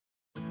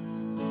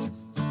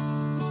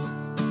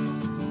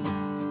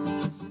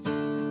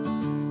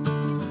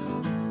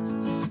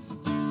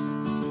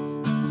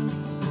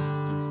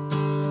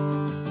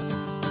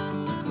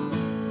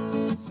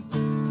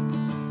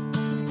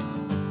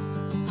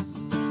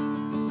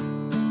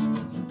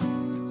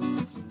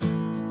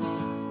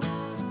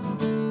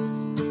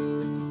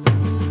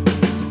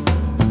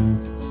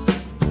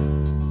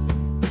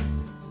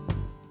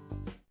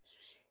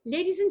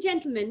and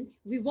gentlemen,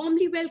 we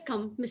warmly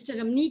welcome Mr.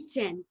 Ramneek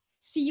Jain,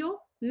 CEO,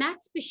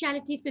 Max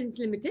Speciality Films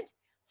Limited,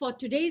 for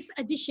today's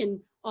edition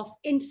of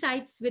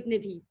Insights with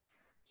Nidhi.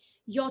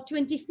 Your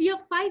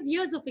 25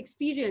 years of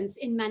experience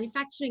in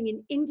manufacturing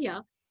in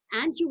India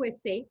and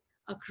USA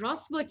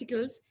across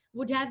verticals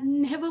would have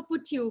never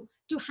put you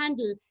to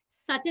handle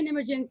such an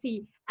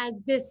emergency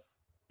as this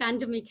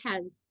pandemic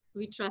has,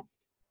 we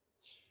trust.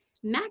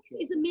 Max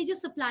is a major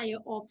supplier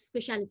of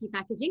specialty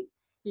packaging,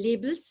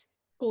 labels,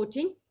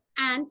 coating,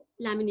 and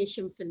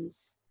lamination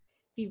films.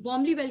 We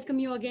warmly welcome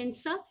you again,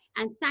 sir,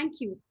 and thank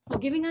you for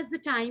giving us the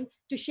time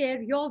to share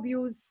your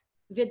views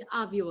with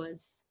our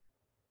viewers.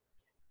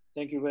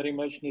 Thank you very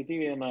much,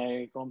 Nidhi, and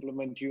I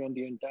compliment you and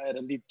the entire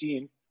elite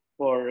team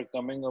for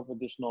coming up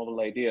with this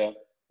novel idea.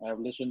 I've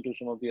listened to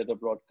some of the other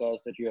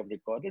broadcasts that you have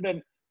recorded,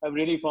 and I've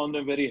really found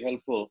them very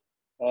helpful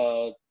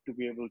to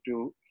be able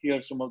to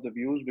hear some of the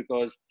views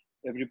because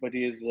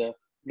everybody is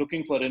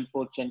looking for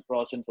inputs and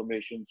cross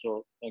information.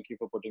 So thank you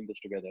for putting this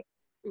together.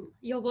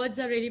 Your words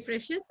are really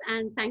precious,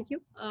 and thank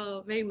you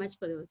very much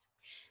for those.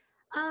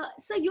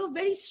 So you're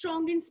very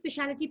strong in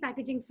specialty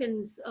packaging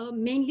films,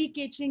 mainly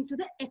catering to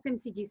the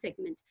FMCG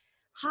segment.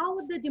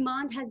 How the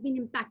demand has been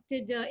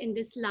impacted in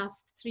this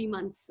last 3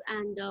 months,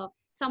 and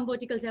some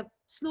verticals have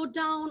slowed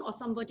down or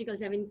some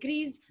verticals have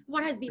increased.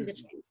 What has been the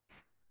trend?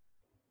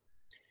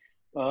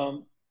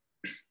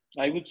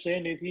 I would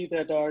say, Nidhi,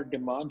 that our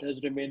demand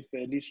has remained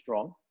fairly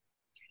strong.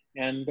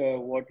 And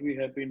what we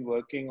have been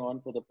working on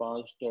for the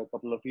past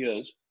couple of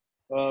years,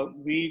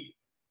 we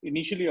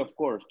initially, of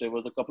course, there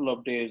was a couple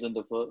of days in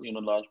the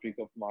last week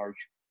of March,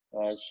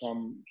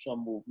 some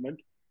movement.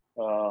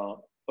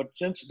 But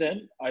since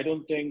then, I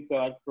don't think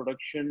our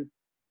production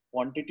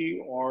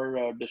quantity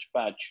or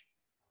dispatch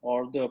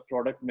or the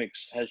product mix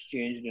has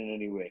changed in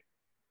any way.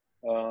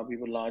 We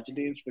were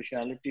largely in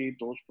specialty.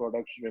 Those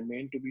products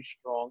remain to be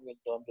strong in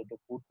terms of the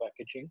food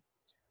packaging.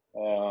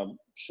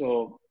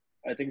 So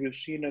I think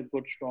we've seen a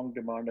good, strong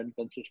demand and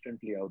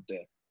consistently out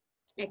there.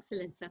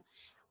 Excellent, sir.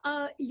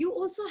 You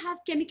also have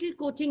chemical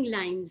coating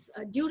lines.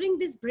 During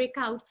this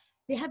breakout,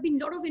 there have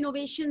been a lot of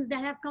innovations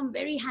that have come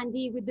very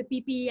handy with the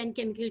PPE and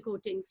chemical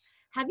coatings.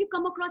 Have you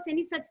come across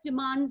any such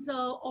demands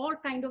or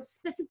kind of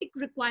specific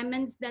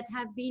requirements that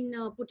have been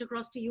put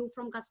across to you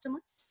from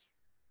customers?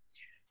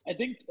 I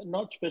think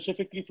not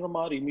specifically from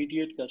our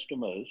immediate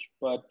customers,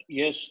 but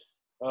yes,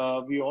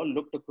 we all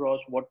looked across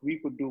what we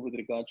could do with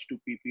regards to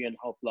PP and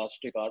how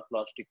our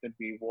plastic can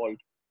be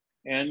evolved.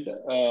 And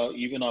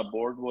even our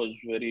board was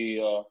very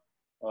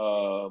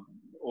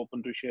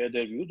open to share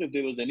their views if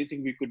there was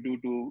anything we could do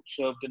to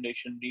serve the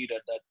nation need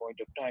at that point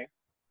of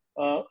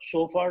time.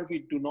 So far, we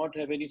do not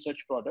have any such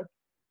product.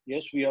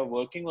 Yes, we are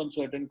working on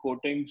certain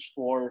coatings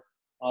for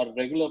our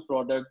regular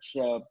products,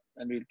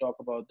 and we'll talk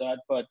about that,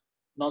 but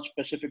not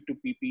specific to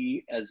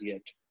PPE as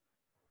yet.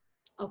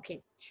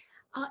 Okay.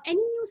 Any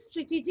new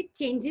strategic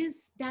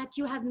changes that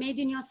you have made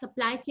in your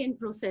supply chain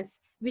process,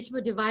 which were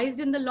devised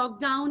in the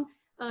lockdown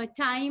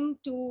time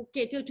to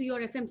cater to your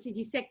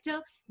FMCG sector,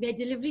 where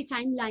delivery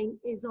timeline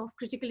is of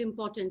critical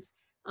importance?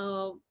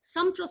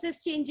 Some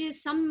process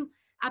changes, some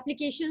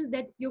applications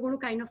that you're going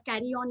to kind of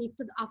carry on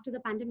after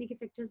the pandemic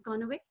effect has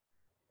gone away?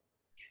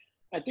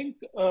 I think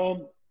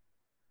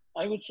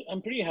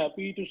I'm pretty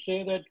happy to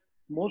say that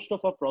most of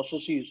our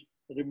processes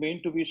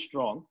remain to be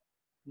strong.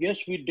 Yes,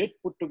 we did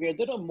put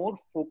together a more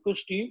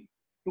focused team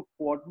to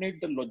coordinate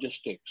the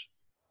logistics.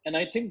 And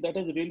I think that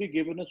has really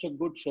given us a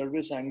good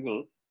service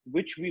angle,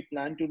 which we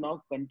plan to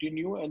now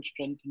continue and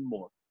strengthen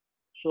more.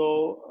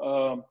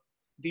 So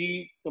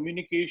the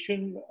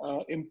communication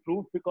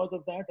improved because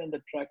of that and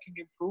the tracking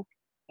improved.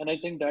 And I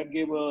think that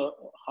gave a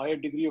higher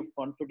degree of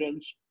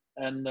confidence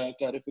and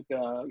clarity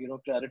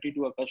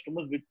to our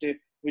customers,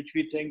 which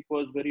we think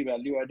was very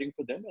value adding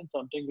for them and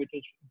something which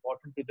is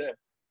important to them.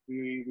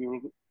 We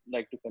would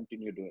like to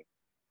continue doing.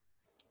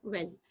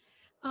 Well,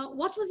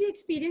 what was your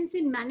experience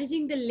in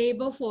managing the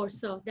labor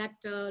force that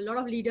a lot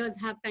of leaders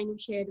have kind of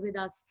shared with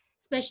us,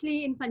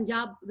 especially in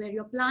Punjab, where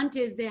your plant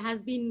is? There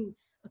has been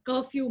a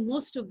curfew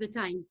most of the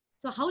time.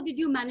 So how did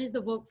you manage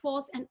the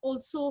workforce and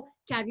also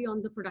carry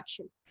on the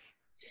production?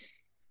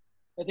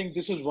 I think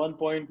this is one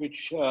point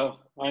which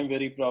I'm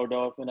very proud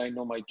of, and I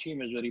know my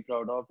team is very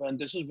proud of. And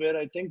this is where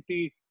I think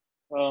the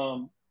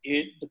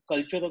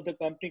culture of the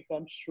company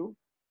comes through.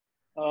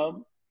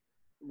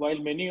 While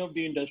many of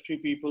the industry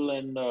people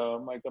and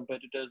my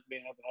competitors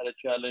may have had a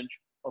challenge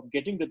of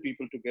getting the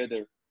people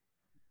together,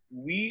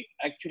 we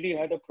actually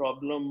had a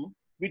problem.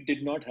 We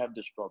did not have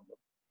this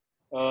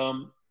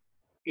problem.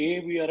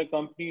 We are a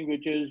company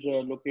which is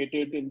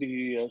located in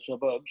the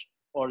suburbs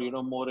or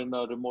more in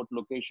a remote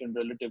location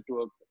relative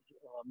to a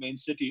main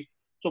city.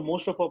 So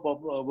most of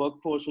our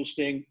workforce is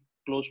staying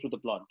close to the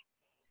plant.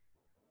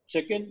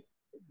 Second,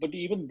 but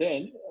even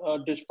then,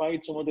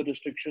 despite some of the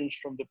restrictions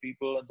from the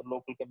people and the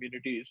local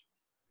communities,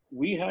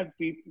 we had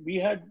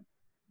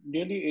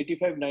nearly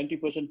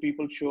 85-90%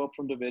 people show up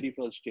from the very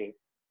first day.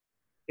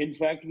 In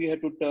fact, we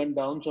had to turn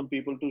down some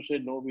people to say,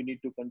 no, we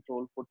need to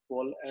control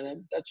footfall.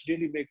 And that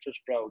really makes us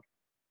proud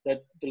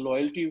that the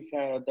loyalty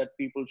that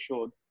people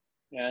showed.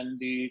 and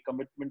the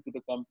commitment to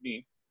the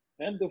company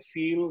and the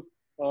feel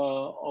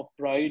of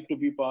pride to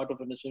be part of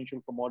an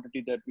essential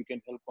commodity that we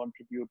can help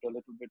contribute a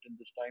little bit in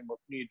this time of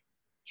need.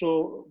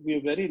 So we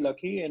are very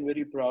lucky and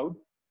very proud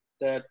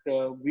that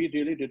we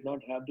really did not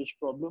have this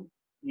problem.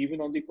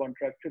 Even on the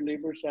contractual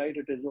labor side,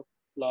 it is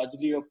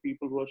largely of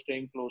people who are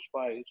staying close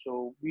by.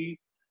 So we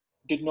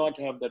did not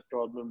have that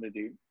problem,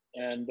 Nidhi.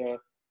 And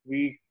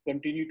we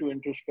continue to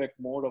introspect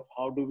more of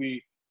how do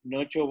we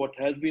nurture what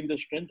has been the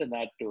strength and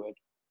add to it.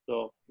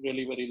 So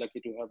really very lucky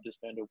to have this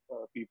kind of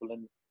people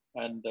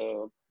and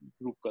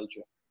group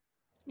culture.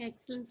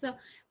 Excellent. So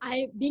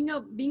I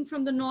being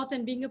from the north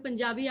and being a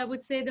Punjabi, I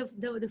would say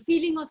the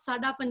feeling of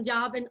Sada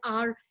Punjab and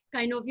our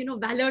kind of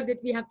valor that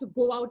we have to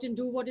go out and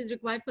do what is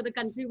required for the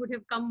country would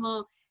have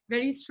come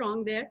very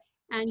strong there.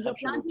 And your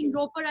plant in Absolutely.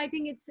 Roper, I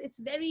think it's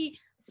very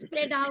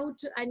spread out.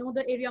 I know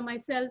the area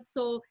myself,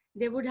 so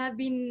they would have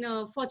been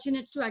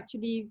fortunate to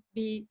actually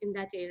be in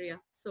that area.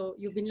 So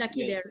you've been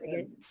lucky Yes, there,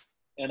 I guess.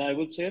 and I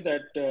would say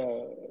that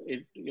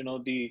it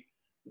the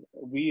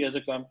we as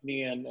a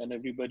company and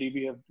everybody,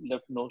 we have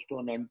left no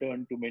stone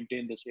unturned to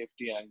maintain the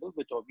safety angle,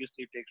 which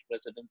obviously takes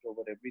precedence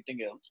over everything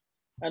else.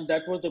 And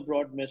that was the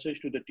broad message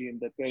to the team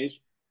that guys,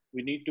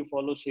 we need to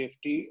follow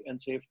safety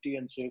and safety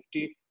and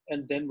safety,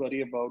 and then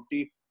worry about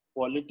the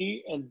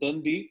quality and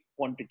then the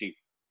quantity.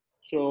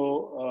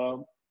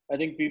 So I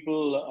think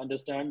people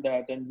understand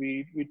that, and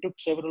we took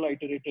several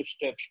iterative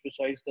steps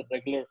besides the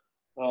regular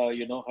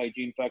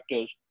hygiene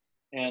factors,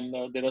 and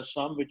there are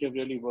some which have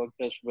really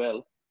worked as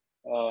well,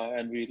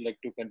 and we'd like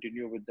to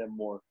continue with them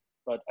more.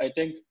 But I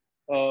think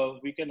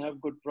we can have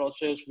good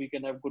process, we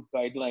can have good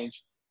guidelines,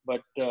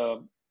 but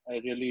I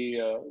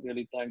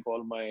really thank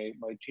all my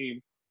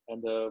team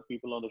and the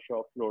people on the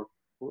shop floor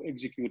who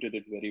executed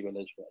it very well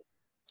as well.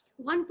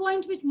 One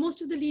point which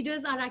most of the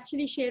leaders are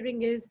actually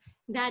sharing is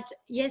that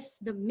yes,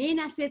 the main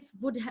assets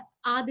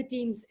are the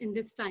teams in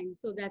this time.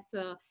 So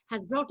that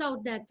has brought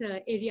out that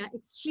area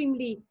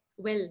extremely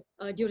well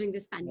during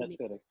this That's pandemic.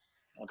 correct.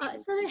 So the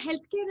Absolutely.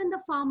 healthcare and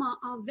the pharma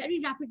are very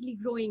rapidly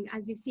growing,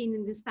 as we've seen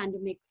in this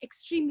pandemic.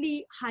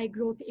 Extremely high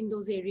growth in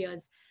those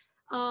areas.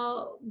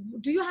 Uh,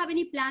 do you have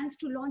any plans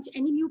to launch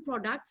any new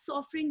products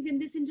offerings in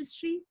this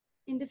industry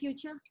in the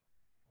future?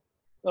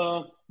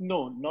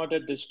 No, not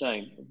at this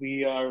time.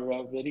 We are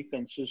very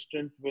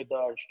consistent with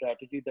our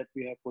strategy that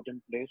we have put in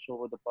place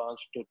over the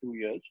past 2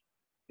 years.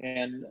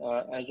 And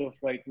as of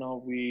right now,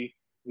 we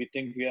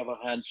think we have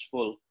our hands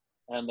full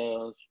and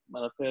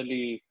a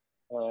fairly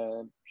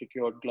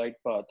secured glide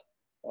path.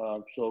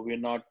 So we're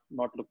not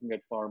looking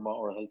at pharma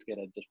or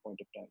healthcare at this point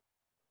of time.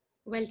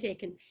 Well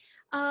taken.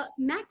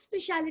 Max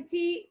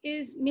Speciality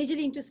is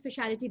majorly into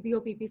specialty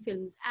BOPP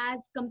films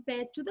as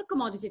compared to the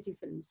commodity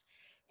films.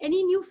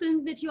 Any new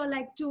films that you are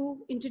like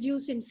to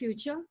introduce in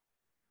future?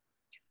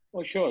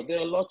 Oh, sure. There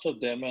are lots of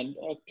them, and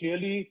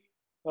clearly,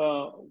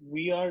 uh,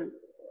 we are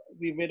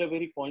we made a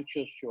very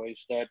conscious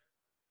choice that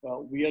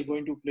we are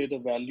going to play the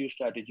value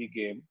strategy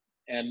game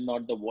and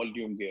not the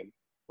volume game.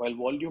 While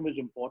volume is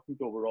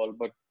important overall,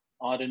 but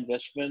our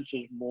investments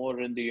is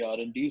more in the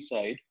R&D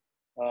side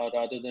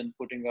rather than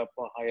putting up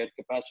higher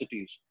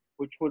capacities,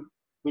 which would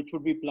which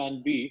would be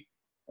Plan B.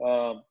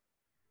 Uh,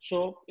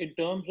 so, in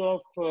terms of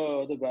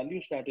the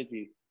value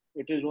strategy,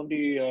 it is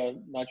only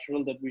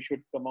natural that we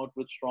should come out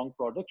with strong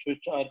products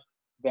which are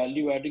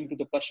value adding to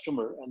the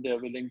customer, and they are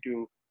willing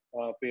to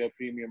pay a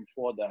premium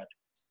for that.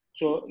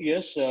 So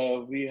yes,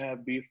 we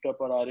have beefed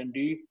up our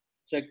R&D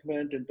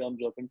segment in terms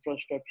of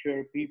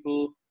infrastructure,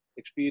 people,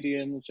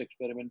 experience,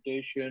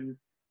 experimentation.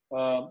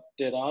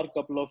 There are a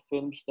couple of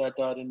films that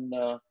are in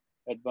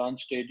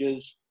advanced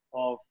stages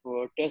of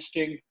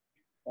testing.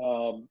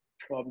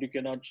 Probably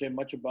cannot say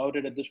much about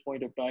it at this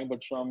point of time, but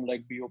some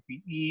like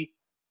BOPE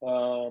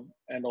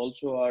and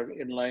also our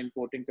inline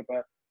coating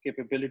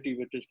capability,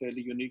 which is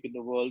fairly unique in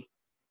the world.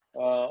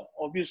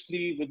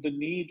 Obviously, with the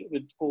need,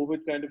 with COVID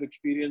kind of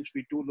experience,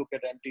 we do look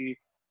at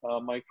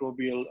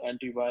antimicrobial,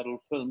 antiviral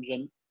films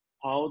and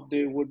how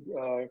they would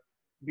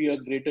be a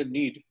greater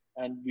need.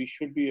 And we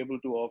should be able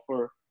to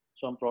offer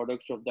some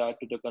products of that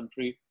to the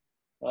country.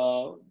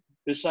 Uh,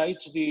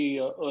 Besides the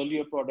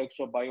earlier products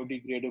of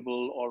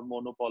biodegradable or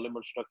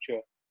monopolymer structure.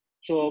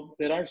 So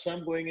there are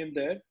some going in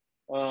there.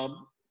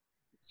 Um,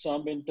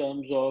 some in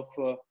terms of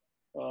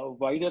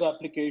wider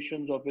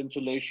applications of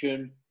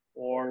insulation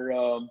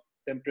or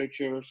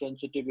temperature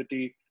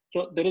sensitivity.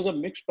 So there is a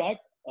mixed bag,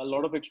 a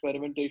lot of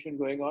experimentation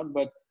going on,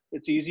 but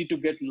it's easy to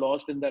get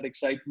lost in that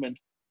excitement.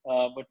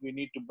 But we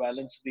need to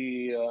balance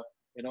the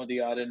R&D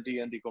and D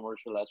and the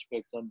commercial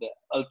aspects and the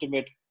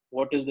ultimate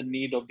what is the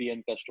need of the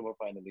end customer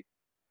finally.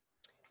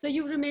 So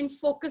you remain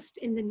focused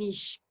in the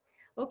niche.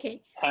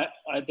 Okay.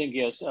 I think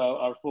yes,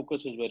 our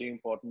focus is very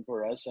important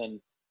for us, and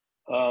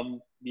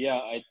yeah,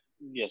 I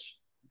yes,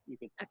 you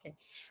could, Okay.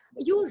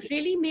 that's You correct.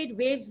 really made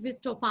waves with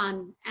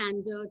Topan,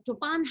 and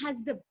Topan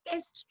has the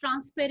best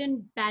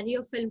transparent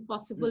barrier film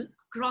possible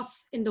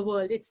across in the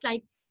world. It's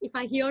like, if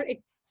I hear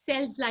it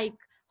sells like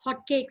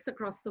hotcakes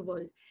across the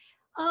world.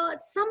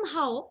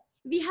 Somehow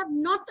we have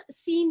not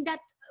seen that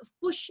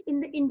push in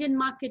the Indian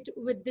market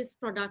with this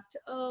product?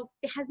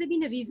 Has there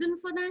been a reason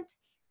for that?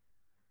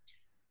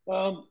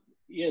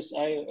 Yes,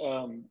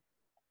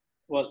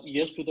 well,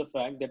 yes, to the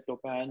fact that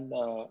Topan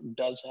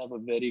does have a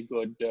very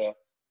good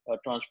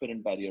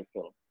transparent barrier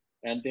film,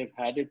 and they've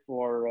had it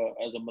for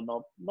as a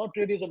not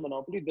really as a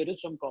monopoly. There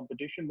is some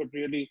competition, but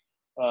really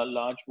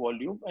large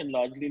volume and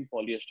largely in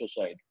polyester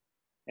side.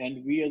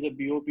 And we as a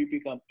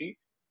BOPP company,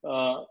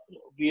 uh,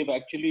 we have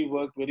actually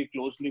worked very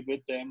closely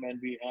with them, and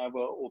we have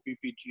a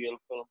OPPGL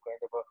film,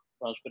 kind of a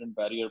transparent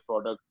barrier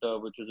product,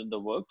 which is in the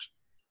works.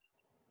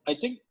 I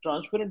think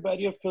transparent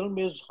barrier film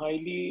is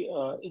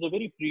a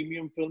very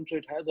premium film, so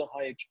it has a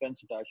high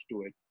expense attached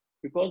to it,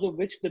 because of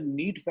which the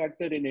need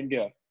factor in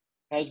India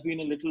has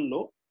been a little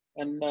low.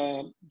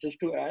 And just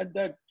to add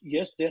that,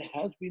 yes, there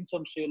has been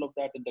some sale of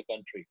that in the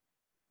country.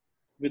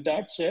 With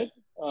that said,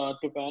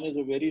 Japan is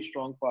a very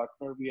strong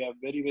partner. We have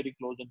very, very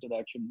close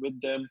interaction with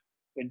them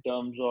in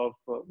terms of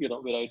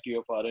variety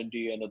of R&D and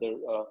D and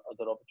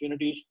other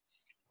opportunities.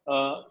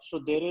 So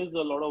there is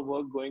a lot of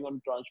work going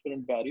on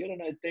transparent barrier,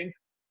 and I think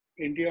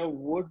India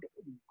would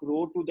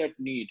grow to that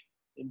need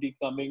in the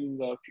coming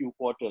few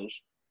quarters,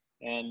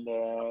 and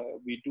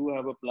we do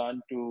have a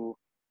plan to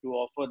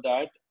offer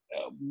that.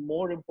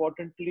 More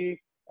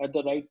importantly, at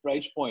the right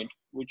price point,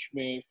 which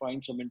may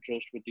find some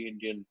interest with the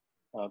Indian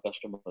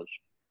customers.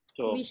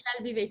 So, We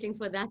shall be waiting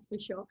for that for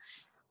sure.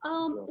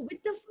 uh,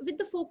 With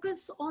the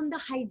focus on the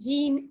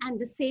hygiene and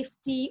the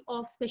safety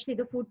of especially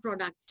the food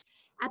products,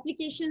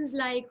 applications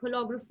like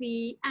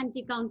holography,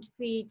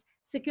 anti-counterfeit,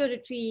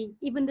 security,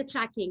 even the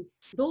tracking,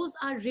 those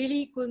are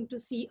really going to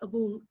see a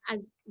boom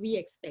as we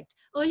expect.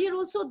 Earlier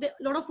also, a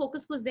lot of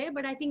focus was there,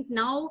 but I think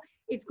now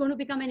it's going to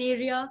become an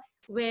area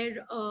where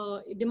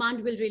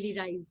demand will really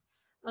rise.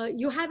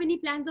 You have any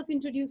plans of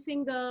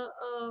introducing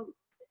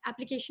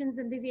applications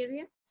in these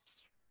areas?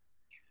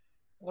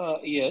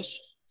 yes,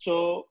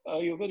 so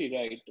you're very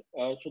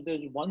right. So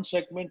there's one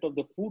segment of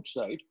the food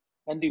side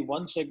and the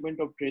one segment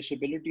of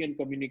traceability and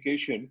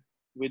communication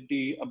with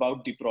the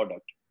about the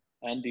product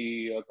and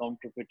the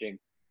counterfeiting.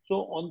 So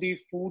on the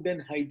food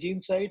and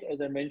hygiene side,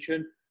 as I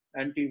mentioned,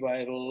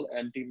 antiviral,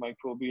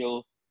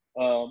 antimicrobial,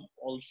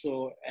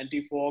 also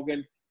anti-fog,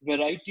 and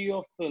variety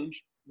of films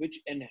which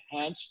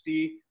enhance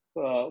the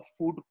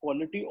food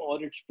quality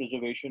or its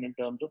preservation in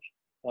terms of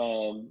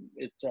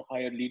it's a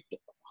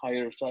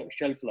higher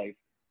shelf life.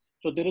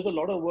 So there is a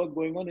lot of work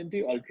going on in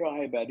the ultra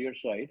high barrier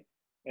side,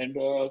 and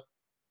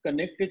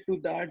connected to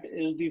that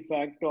is the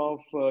fact of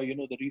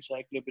the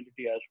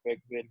recyclability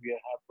aspect, where we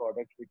have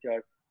products which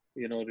are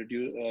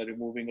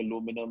removing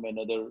aluminum and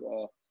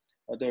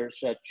other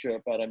such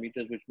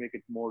parameters which make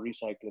it more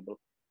recyclable.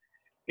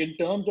 In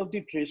terms of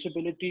the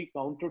traceability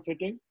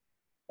counterfeiting,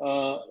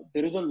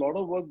 there is a lot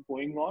of work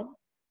going on.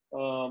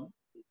 Um,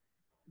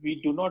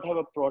 we do not have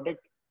a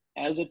product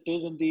as it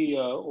is in the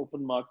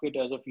open market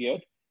as of yet.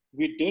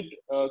 We did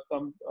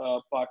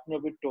partner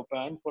with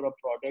Topan for a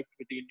product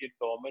with the Indian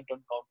government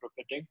on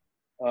counterfeiting.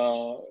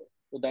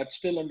 So that's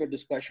still under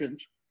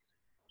discussions.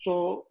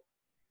 So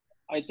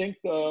I think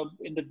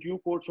in the due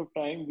course of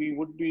time, we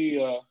would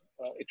be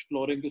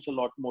exploring this a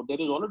lot more.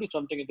 There is already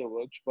something in the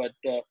works, but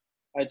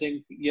I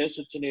think, yes,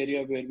 it's an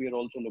area where we are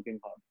also looking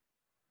hard.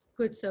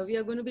 Good, sir. We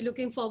are going to be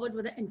looking forward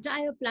with the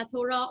entire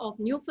plethora of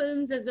new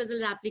films as well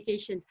as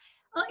applications.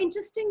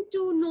 Interesting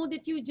to know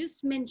that you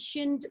just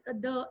mentioned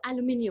the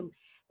aluminium.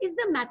 Is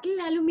the metal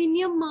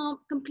aluminium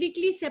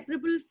completely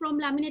separable from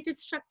laminated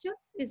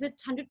structures? Is it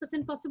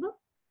 100% possible?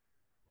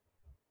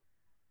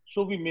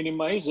 So we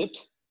minimize it.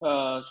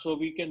 So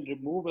we can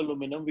remove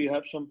aluminum. We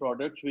have some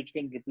products which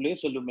can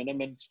replace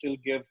aluminum and still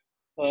give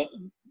uh,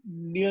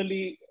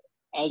 nearly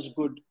as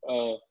good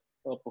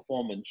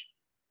performance.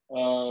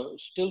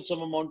 Still,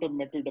 some amount of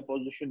metal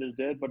deposition is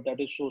there, but that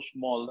is so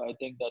small. I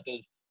think that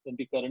is in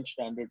the current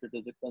standard, it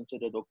is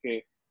considered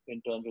okay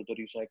in terms of the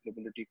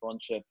recyclability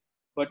concept.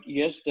 But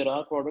yes, there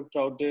are products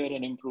out there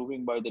and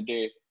improving by the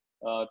day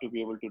to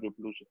be able to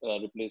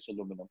replace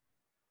aluminum.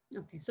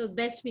 Okay, so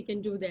best we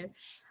can do there.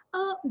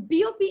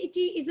 BOPT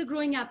is a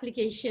growing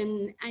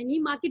application. Any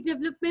market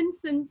development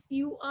since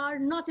you are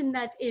not in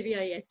that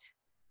area yet?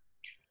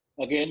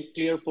 Again,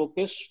 clear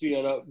focus. We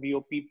are a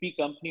BOPP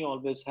company,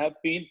 always have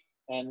been,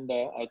 and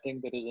I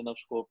think there is enough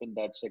scope in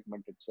that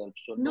segment itself.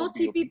 So No no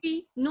BOPP.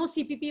 CPP, no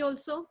CPP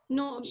also?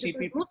 No, because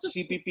CPP, most of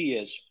CPP,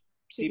 yes.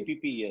 CPP. CPP,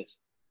 yes.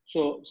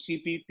 So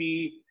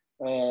CPP,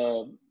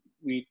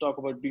 we talk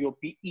about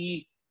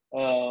BOPE,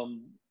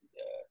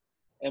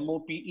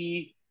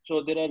 MOPE.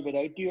 So there are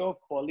variety of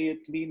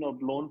polyethylene or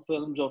blown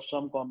films of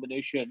some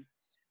combination,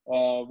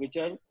 which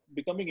are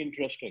becoming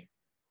interesting.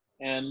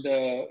 And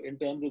in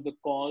terms of the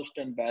cost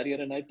and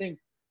barrier, and I think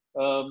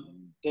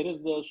there is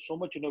so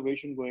much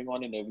innovation going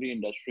on in every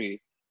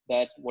industry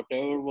that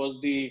whatever was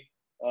the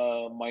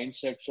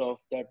mindsets of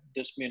that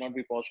this may not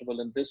be possible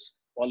in this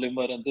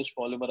polymer and this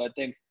polymer, I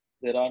think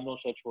there are no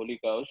such holy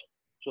cows.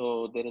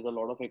 So there is a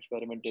lot of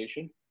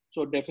experimentation.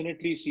 So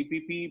definitely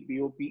CPP,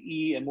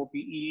 BOPE,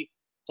 MOPE,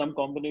 some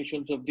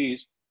combinations of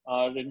these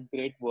are in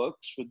great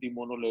works with the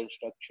monolayer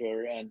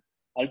structure, and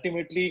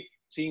ultimately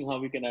seeing how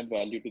we can add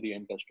value to the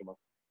end customer.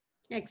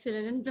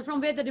 Excellent. And from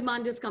where the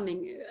demand is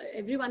coming,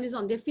 everyone is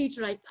on their feet,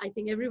 right? I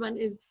think everyone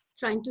is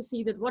trying to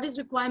see that what is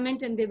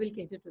requirement and they will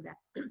cater to that.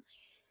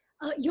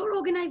 Your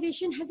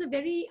organization has a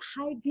very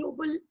high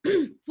global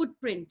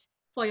footprint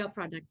for your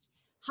products.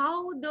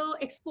 How the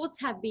exports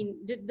have been?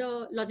 Did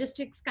the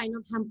logistics kind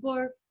of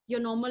hamper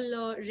your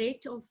normal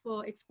rate of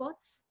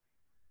exports?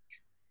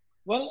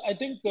 Well, I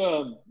think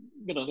the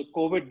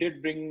COVID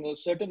did bring a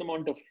certain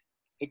amount of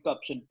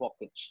hiccups in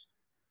pockets,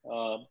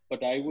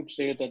 but I would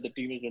say that the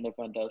team has done a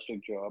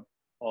fantastic job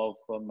of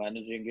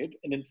managing it.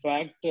 And in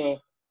fact,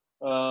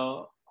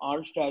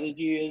 our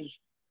strategy is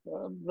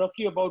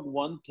roughly about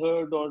one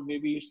third or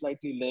maybe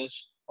slightly less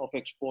of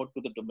export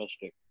to the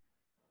domestic.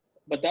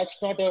 But that's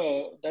not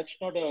a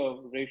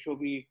ratio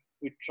we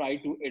try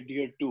to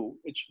adhere to.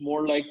 It's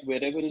more like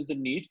wherever is the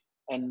need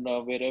and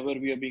wherever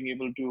we are being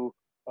able to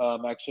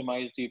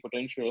maximize the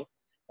potential,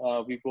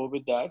 we go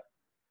with that.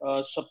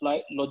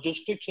 Supply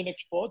logistics and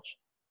exports,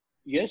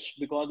 yes,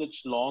 because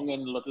it's long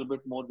and a little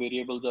bit more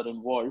variables are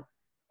involved.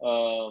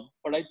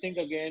 But I think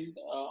again,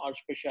 our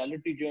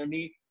specialty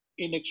journey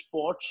in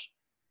exports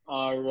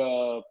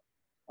are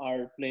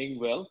playing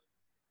well.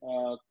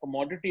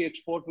 Commodity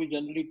export we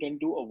generally tend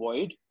to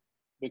avoid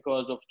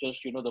because of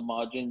just the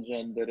margins,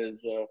 and there is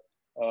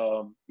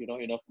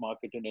enough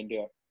market in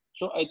India.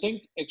 So I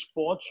think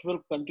exports will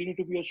continue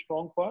to be a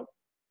strong part.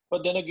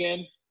 But then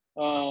again,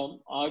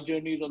 our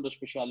journey is on the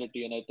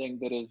specialty, and I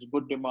think there is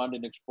good demand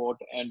in export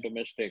and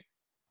domestic.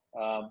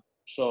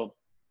 So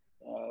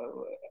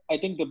I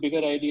think the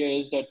bigger idea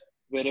is that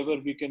wherever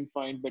we can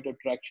find better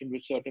traction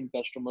with certain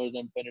customers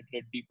and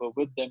penetrate deeper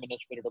with them in a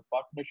spirit of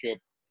partnership,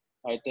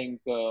 I think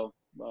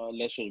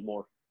less is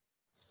more.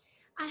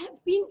 I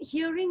have been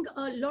hearing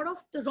a lot of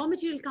the raw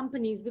material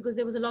companies, because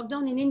there was a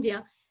lockdown in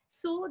India.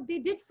 So they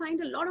did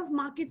find a lot of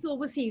markets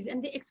overseas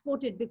and they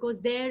exported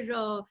because their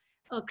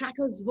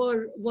crackers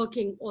were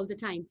working all the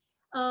time.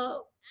 Uh,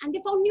 and they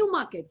found new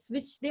markets,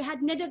 which they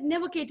had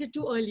never catered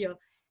to earlier.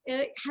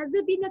 Has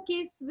there been a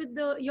case with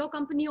your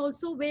company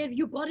also where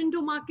you got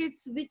into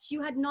markets which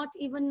you had not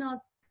even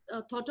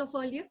thought of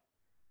earlier?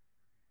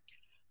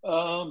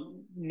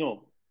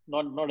 No,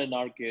 not in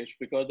our case,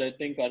 because I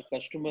think our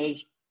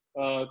customers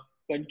uh,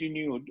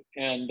 continued,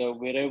 and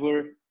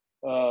wherever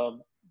uh,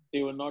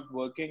 they were not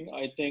working,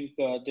 I think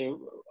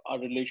our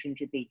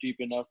relationship is deep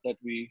enough that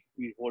we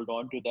hold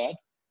on to that,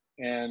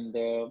 and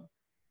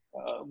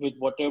with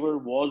whatever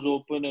was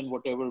open and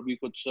whatever we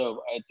could serve,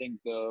 I think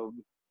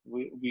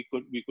we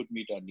could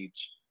meet our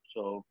needs.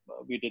 So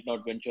we did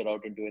not venture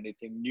out into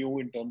anything new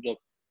in terms of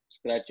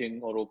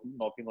scratching or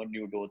knocking on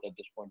new doors at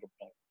this point of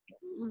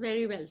time.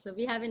 Very well. So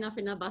we have enough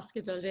in our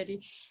basket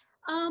already.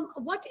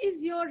 What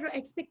is your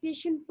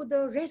expectation for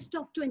the rest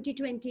of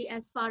 2020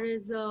 as far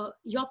as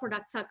your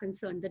products are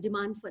concerned, the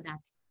demand for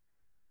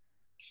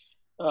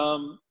that?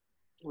 Um,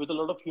 with a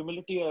lot of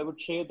humility, I would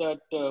say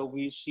that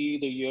we see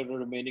the year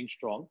remaining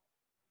strong.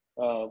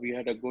 We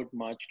had a good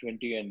March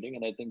 20 ending,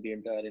 and I think the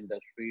entire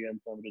industry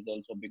and some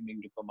results are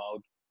beginning to come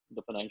out,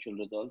 the financial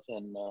results,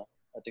 and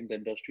I think the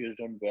industry has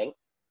done well.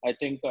 I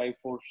think I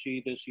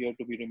foresee this year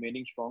to be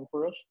remaining strong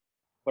for us.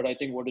 But I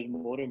think what is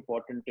more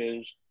important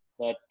is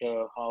that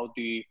how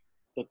the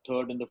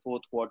third and the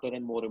fourth quarter,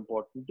 and more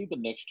importantly, the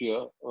next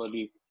year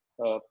early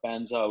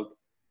pans out.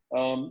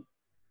 Um,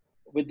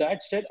 with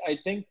that said, I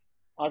think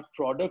our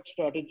product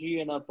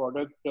strategy and our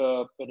product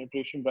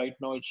penetration right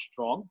now is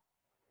strong.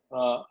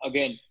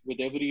 Again, with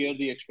every year,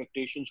 the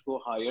expectations go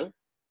higher.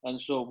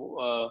 And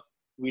so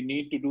we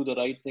need to do the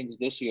right things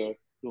this year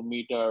to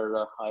meet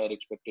our higher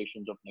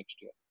expectations of next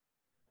year.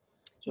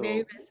 Very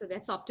So well. So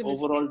that's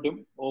optimistic.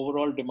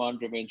 overall demand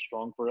remains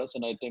strong for us.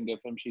 And I think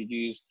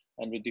FMCGs,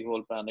 and with the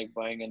whole panic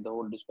buying and the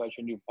whole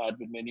discussion you've had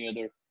with many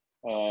other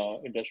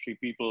industry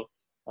people,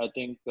 I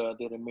think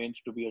there remains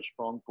to be a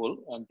strong pull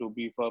and to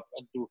beef up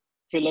and to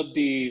fill up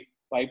the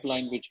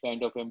pipeline, which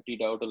kind of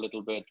emptied out a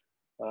little bit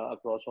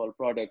across all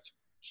products.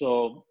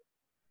 So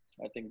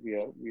I think we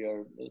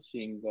are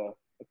seeing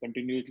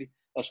continuously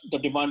the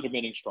demand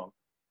remaining strong.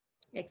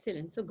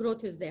 Excellent. So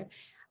growth is there.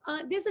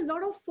 There's a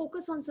lot of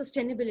focus on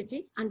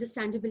sustainability,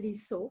 understandably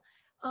so.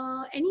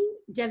 Any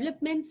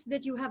developments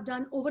that you have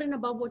done over and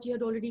above what you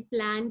had already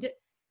planned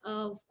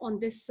on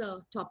this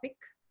topic?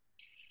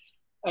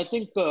 I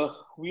think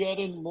we are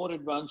in more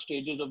advanced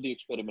stages of the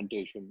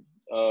experimentation.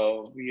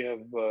 We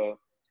have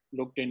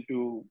looked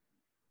into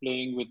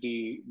playing with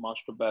the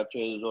master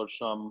batches or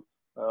some,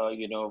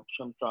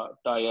 some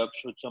tie-ups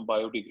with some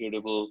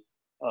biodegradable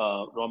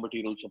raw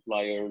material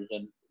suppliers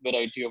and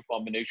variety of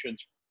combinations.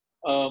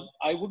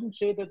 I wouldn't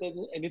say that there's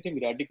anything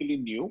radically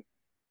new.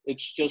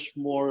 It's just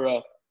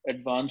more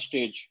advanced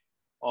stage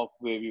of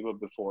where we were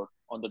before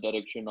on the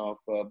direction of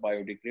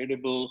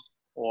biodegradable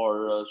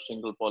or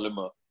single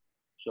polymer.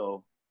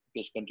 So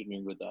just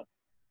continuing with that.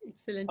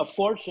 Excellent. Of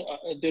course,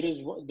 there is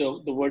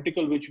the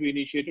vertical which we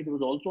initiated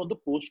was also on the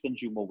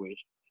post-consumer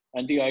waste,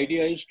 and the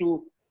idea is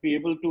to be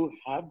able to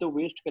have the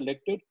waste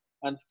collected,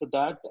 and for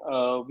that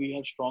we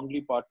have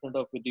strongly partnered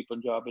up with the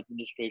Punjab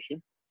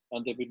administration,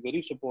 and they've been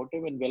very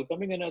supportive and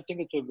welcoming. And I think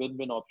it's a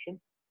win-win option.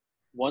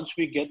 Once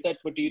we get that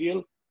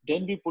material,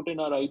 then we put in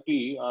our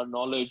IP, our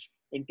knowledge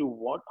into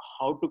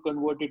how to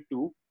convert it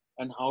to,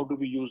 and how do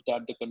we use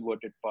the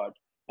converted part.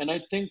 And I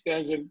think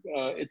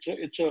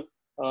it's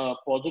a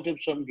positive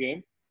sum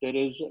game.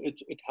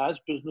 It has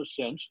business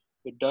sense.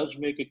 It does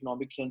make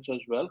economic sense as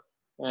well.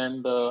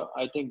 And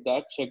I think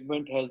that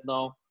segment has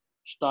now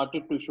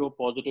started to show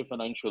positive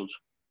financials.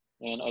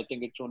 And I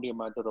think it's only a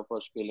matter of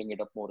us scaling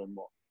it up more and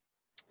more.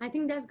 I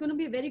think that's going to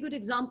be a very good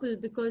example,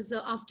 because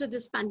after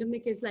this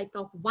pandemic is like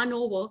a one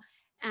over,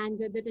 and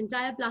that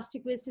entire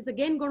plastic waste is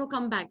again going to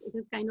come back. It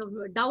has kind of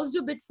doused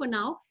a bit for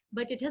now,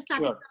 but it has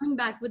started coming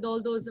back with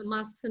all those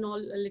masks and all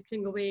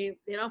littering away.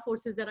 There are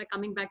forces that are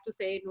coming back to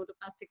say no to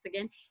plastics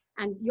again.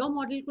 And your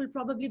model will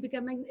probably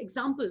become an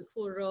example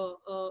for a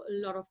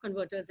lot of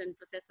converters and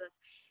processors.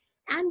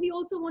 And we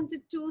also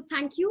wanted to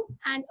thank you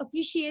and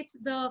appreciate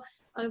the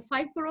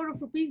 5 crore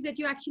of rupees that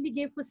you actually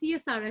gave for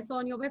CSR. I saw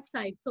on your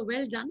website. So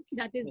well done.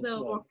 That is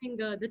walking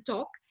the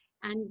talk,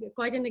 and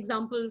quite an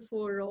example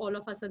for all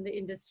of us in the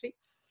industry.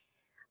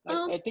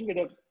 I think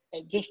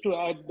just to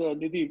add,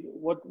 Nidhi,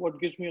 what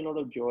gives me a lot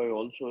of joy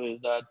also is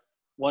that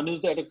one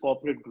is at a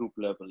corporate group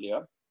level,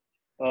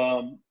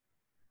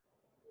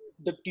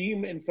 the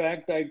team, in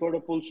fact, I got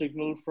a full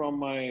signal from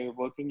my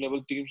working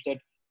level teams that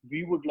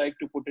we would like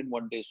to put in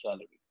 1 day's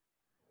salary.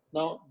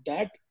 Now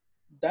that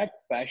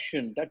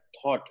passion, that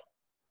thought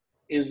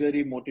is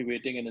very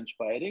motivating and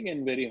inspiring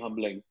and very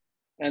humbling.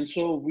 And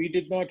so we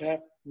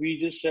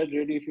just said,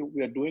 really,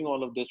 we are doing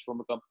all of this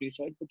from a company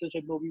side, but they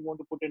said, no, we want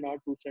to put in our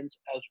 2 cents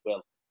as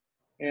well.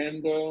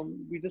 And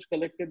we just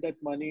collected that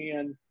money.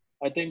 And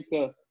I think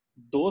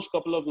those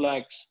couple of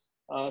lakhs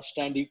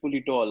stand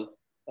equally tall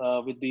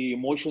with the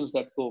emotions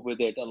that go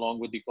with it, along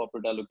with the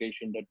corporate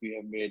allocation that we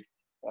have made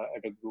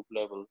at a group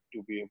level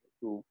to be able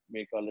to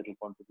make our little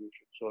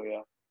contribution. So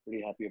yeah,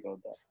 pretty happy about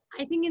that.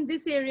 I think in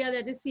this area,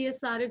 that is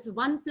CSR, it's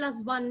 1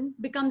 + 1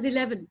 becomes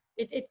 11.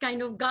 It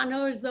kind of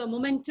garners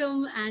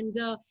momentum, and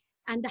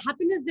the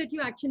happiness that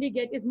you actually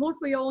get is more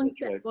for your own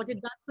self. Right. What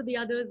it does for the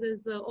others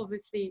is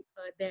obviously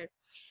there.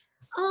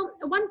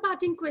 One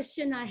parting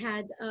question I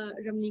had,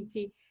 Ramneek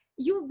ji.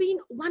 You've been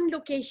one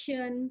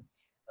location,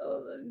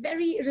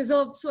 very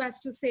reserved, so as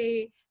to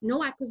say,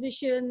 no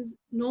acquisitions,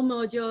 no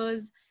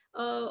mergers.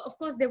 Of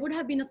course, there would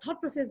have been a thought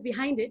process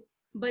behind it,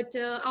 but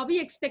are we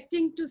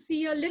expecting to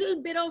see a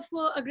little bit of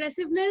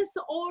aggressiveness,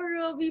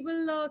 or we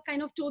will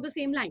kind of toe the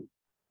same line?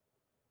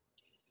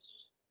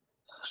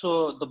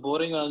 So the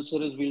boring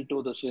answer is we'll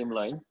toe the same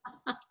line.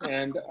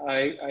 And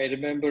I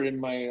remember in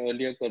my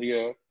earlier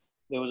career,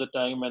 there was a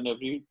time when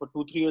for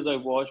 2-3 years I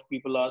watched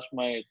people ask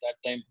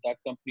that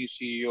company's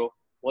CEO,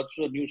 what's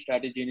the new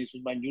strategy? And he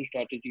says, my new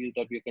strategy is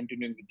that we are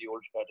continuing with the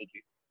old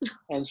strategy.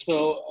 And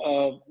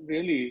so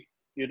really,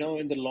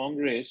 in the long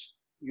race,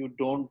 you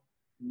don't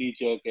knee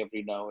jerk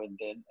every now and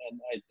then.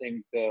 And I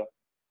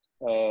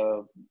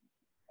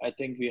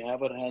think we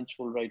have our hands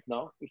full right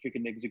now. If we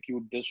can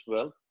execute this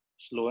well,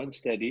 slow and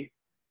steady.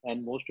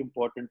 And most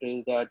important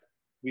is that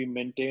we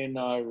maintain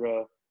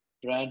our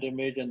brand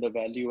image and the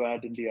value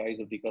add in the eyes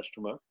of the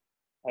customer.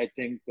 I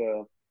think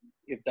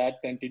if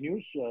that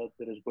continues,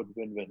 there is good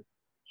win-win.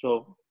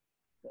 So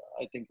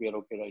I think we are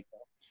okay right now.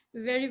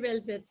 Very well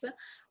said, sir.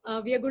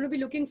 We are going to be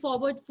looking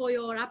forward for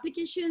your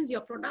applications,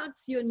 your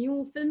products, your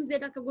new films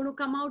that are going to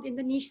come out in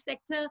the niche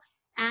sector.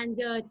 And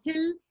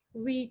till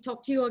we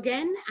talk to you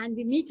again and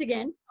we meet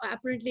again,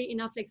 apparently in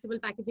our Flexible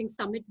Packaging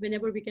Summit,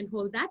 whenever we can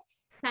hold that.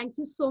 Thank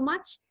you so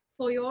much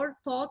for your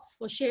thoughts,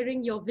 for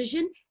sharing your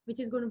vision, which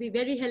is going to be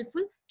very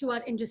helpful to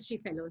our industry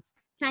fellows.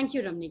 Thank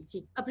you, Ramneek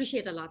ji.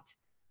 Appreciate a lot.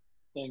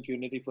 Thank you,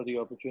 Nidhi, for the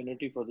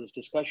opportunity for this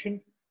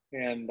discussion.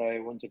 And I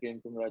once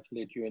again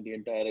congratulate you and the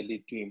entire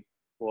elite team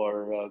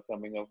for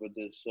coming up with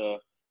this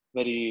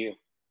very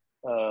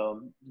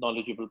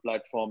knowledgeable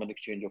platform and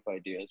exchange of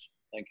ideas.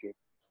 Thank you.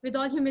 With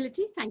all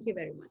humility, thank you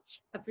very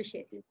much.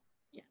 Appreciate it.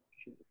 Yeah.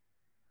 Sure.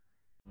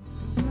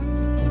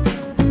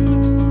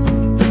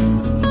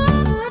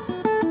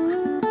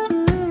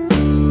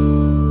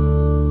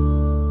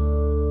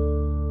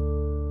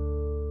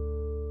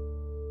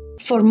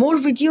 For more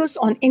videos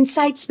on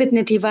Insights with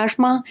Nidhi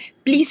Verma,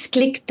 please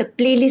click the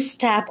playlist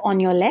tab on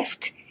your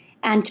left,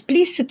 and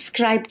please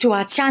subscribe to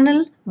our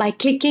channel by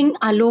clicking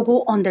our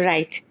logo on the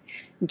right.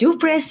 Do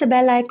press the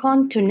bell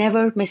icon to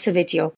never miss a video.